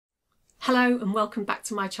Hello and welcome back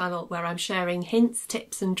to my channel where I'm sharing hints,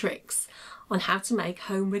 tips and tricks on how to make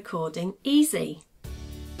home recording easy.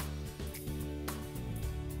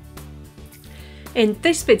 In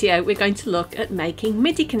this video we're going to look at making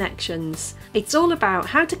MIDI connections. It's all about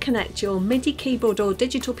how to connect your MIDI keyboard or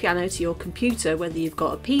digital piano to your computer, whether you've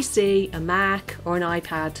got a PC, a Mac or an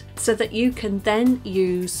iPad, so that you can then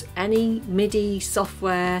use any MIDI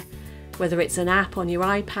software, whether it's an app on your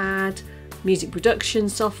iPad, music production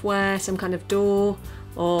software, some kind of DAW,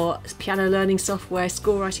 or piano learning software,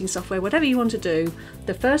 score writing software, whatever you want to do.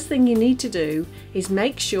 The first thing you need to do is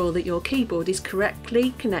make sure that your keyboard is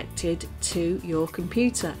correctly connected to your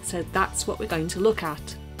computer. So that's what we're going to look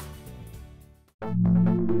at.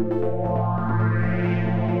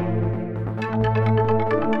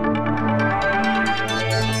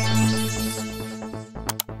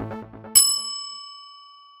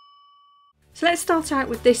 So let's start out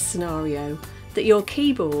with this scenario, that your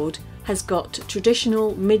keyboard has got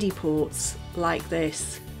traditional MIDI ports like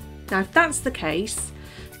this. Now if that's the case,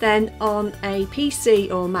 then on a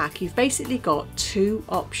PC or Mac you've basically got two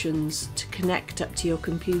options to connect up to your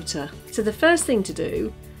computer. So the first thing to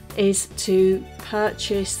do is to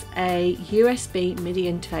purchase a USB MIDI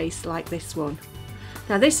interface like this one.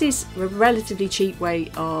 Now this is a relatively cheap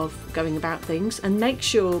way of going about things, and make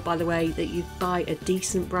sure, by the way, that you buy a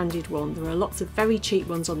decent branded one. There are lots of very cheap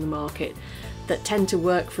ones on the market that tend to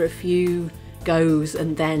work for a few goes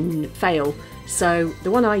and then fail. So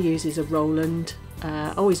the one I use is a Roland.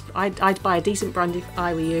 I'd buy a decent brand if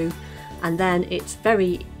I were you, and then it's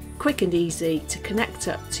very quick and easy to connect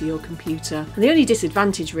up to your computer. And the only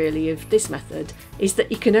disadvantage really of this method is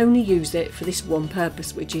that you can only use it for this one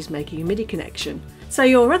purpose, which is making a MIDI connection. So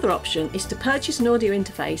your other option is to purchase an audio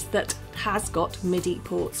interface that has got MIDI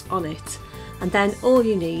ports on it, and then all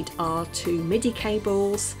you need are two MIDI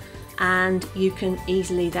cables, and you can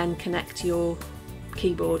easily then connect your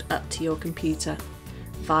keyboard up to your computer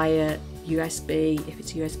via USB if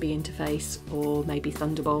it's a USB interface, or maybe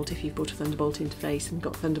Thunderbolt if you've bought a Thunderbolt interface and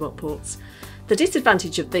got Thunderbolt ports. The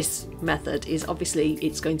disadvantage of this method is obviously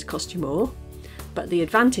it's going to cost you more, but the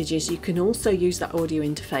advantage is you can also use that audio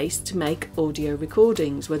interface to make audio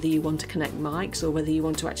recordings, whether you want to connect mics or whether you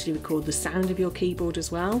want to actually record the sound of your keyboard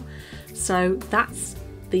as well. So that's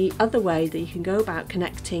the other way that you can go about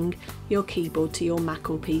connecting your keyboard to your Mac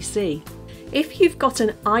or PC. If you've got an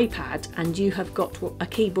iPad and you have got a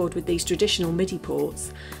keyboard with these traditional MIDI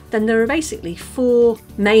ports, then there are basically four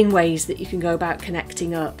main ways that you can go about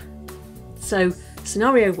connecting up. So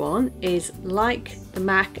scenario one is like the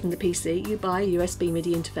Mac and the PC, you buy a USB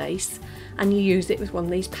MIDI interface and you use it with one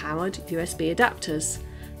of these powered USB adapters.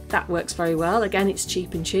 That works very well. Again, it's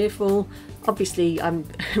cheap and cheerful. Obviously,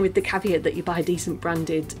 with the caveat that you buy a decent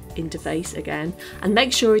branded interface again, and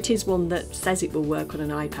make sure it is one that says it will work on an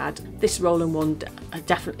iPad. This Roland one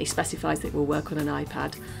definitely specifies that it will work on an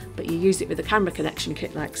iPad, but you use it with a camera connection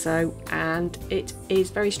kit like so, and it is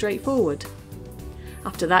very straightforward.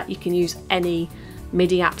 After that, you can use any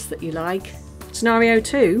MIDI apps that you like. Scenario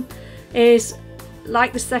two is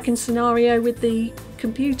like the second scenario with the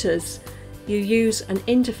computers. You use an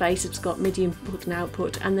interface that's got MIDI input and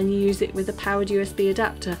output, and then you use it with a powered USB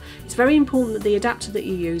adapter. It's very important that the adapter that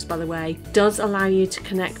you use, by the way, does allow you to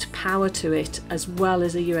connect power to it as well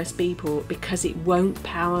as a USB port, because it won't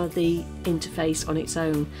power the interface on its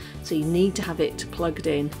own. So you need to have it plugged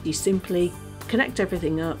in. You simply connect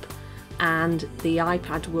everything up and the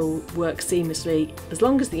iPad will work seamlessly as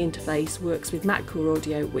long as the interface works with Mac Core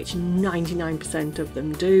Audio, which 99% of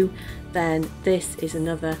them do. Then this is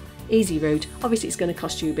another easy route. Obviously it's going to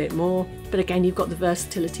cost you a bit more, but again you've got the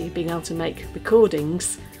versatility of being able to make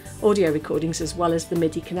recordings, audio recordings, as well as the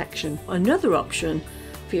MIDI connection. Another option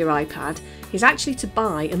for your iPad is actually to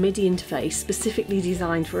buy a MIDI interface specifically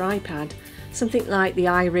designed for iPad, something like the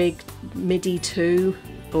iRig MIDI 2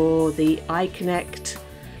 or the iConnect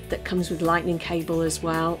that comes with lightning cable as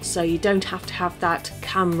well, so you don't have to have that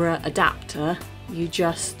camera adapter, you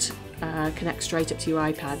just connect straight up to your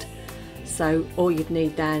iPad. So all you'd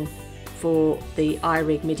need then for the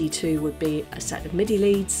iRig MIDI 2 would be a set of MIDI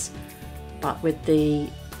leads, but with the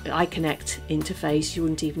iConnect interface you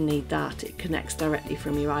wouldn't even need that. It connects directly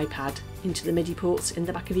from your iPad into the MIDI ports in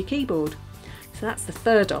the back of your keyboard. So that's the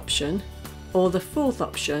third option. Or the fourth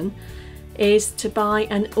option is to buy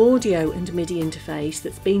an audio and MIDI interface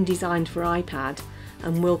that's been designed for iPad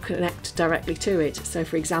and will connect directly to it. So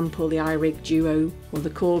for example, the iRig Duo or the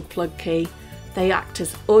Korg plug key, they act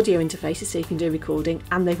as audio interfaces so you can do recording,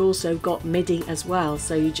 and they've also got MIDI as well,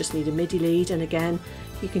 so you just need a MIDI lead, and again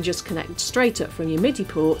you can just connect straight up from your MIDI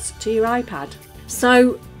ports to your iPad.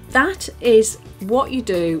 So that is what you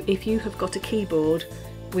do if you have got a keyboard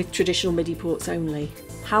with traditional MIDI ports only.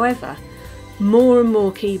 However, more and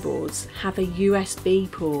more keyboards have a USB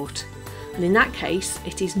port, and in that case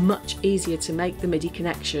it is much easier to make the MIDI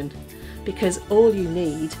connection, because all you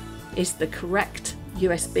need is the correct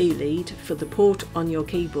USB lead for the port on your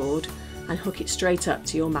keyboard and hook it straight up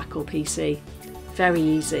to your Mac or PC. Very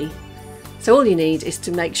easy. So all you need is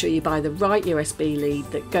to make sure you buy the right USB lead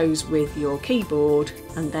that goes with your keyboard,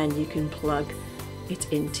 and then you can plug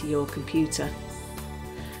it into your computer.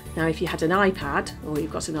 Now if you had an iPad, or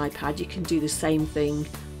you've got an iPad, you can do the same thing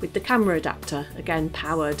with the camera adapter. Again,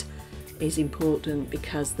 powered is important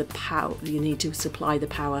because you need to supply the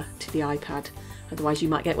power to the iPad, otherwise you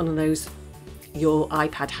might get one of those, your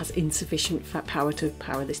iPad has insufficient power to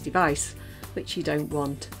power this device, which you don't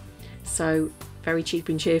want. So very cheap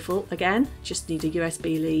and cheerful, again, just need a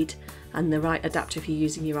USB lead and the right adapter if you're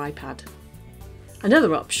using your iPad.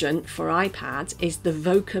 Another option for iPad is the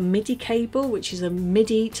Voca MIDI cable, which is a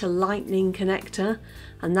MIDI to Lightning connector,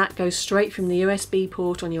 and that goes straight from the USB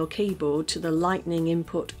port on your keyboard to the Lightning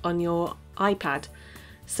input on your iPad.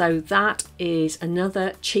 So that is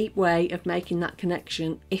another cheap way of making that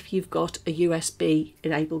connection if you've got a USB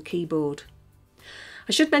enabled keyboard.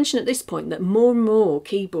 I should mention at this point that more and more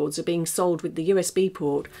keyboards are being sold with the USB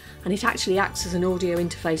port, and it actually acts as an audio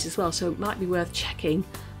interface as well, so it might be worth checking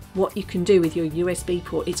what you can do with your USB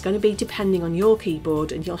port. It's going to be depending on your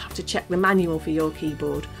keyboard, and you'll have to check the manual for your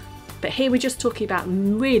keyboard. But here we're just talking about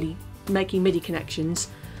really making MIDI connections,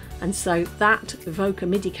 and so that Voca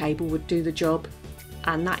MIDI cable would do the job,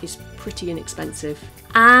 and that is pretty inexpensive.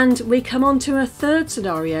 And we come on to a third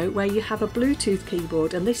scenario where you have a Bluetooth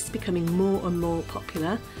keyboard, and this is becoming more and more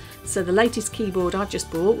popular. So the latest keyboard I've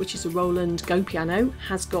just bought, which is a Roland Go Piano,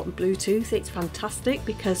 has got Bluetooth. It's fantastic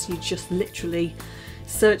because you just literally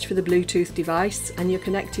search for the Bluetooth device and you're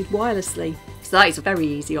connected wirelessly. So that is a very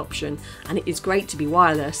easy option, and it is great to be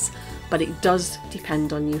wireless, but it does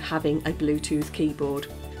depend on you having a Bluetooth keyboard.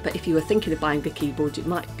 But if you were thinking of buying a keyboard, it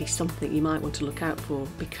might be something you might want to look out for,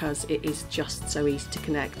 because it is just so easy to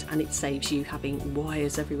connect and it saves you having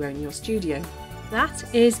wires everywhere in your studio. That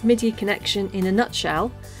is MIDI connection in a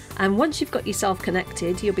nutshell, and once you've got yourself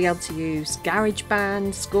connected, you'll be able to use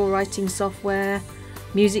GarageBand, score writing software,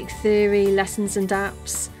 music theory, lessons and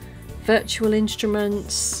apps, virtual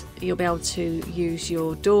instruments. You'll be able to use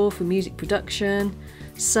your DAW for music production,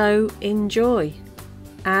 so enjoy.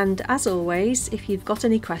 And as always, if you've got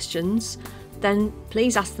any questions, then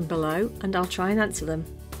please ask them below and I'll try and answer them.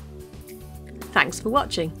 Thanks for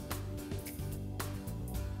watching.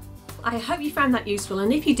 I hope you found that useful,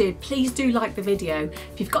 and if you did, please do like the video.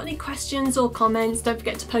 If you've got any questions or comments, don't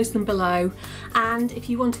forget to post them below. And if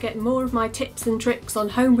you want to get more of my tips and tricks on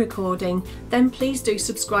home recording, then please do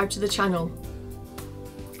subscribe to the channel.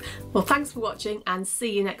 Well, thanks for watching and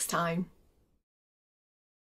see you next time.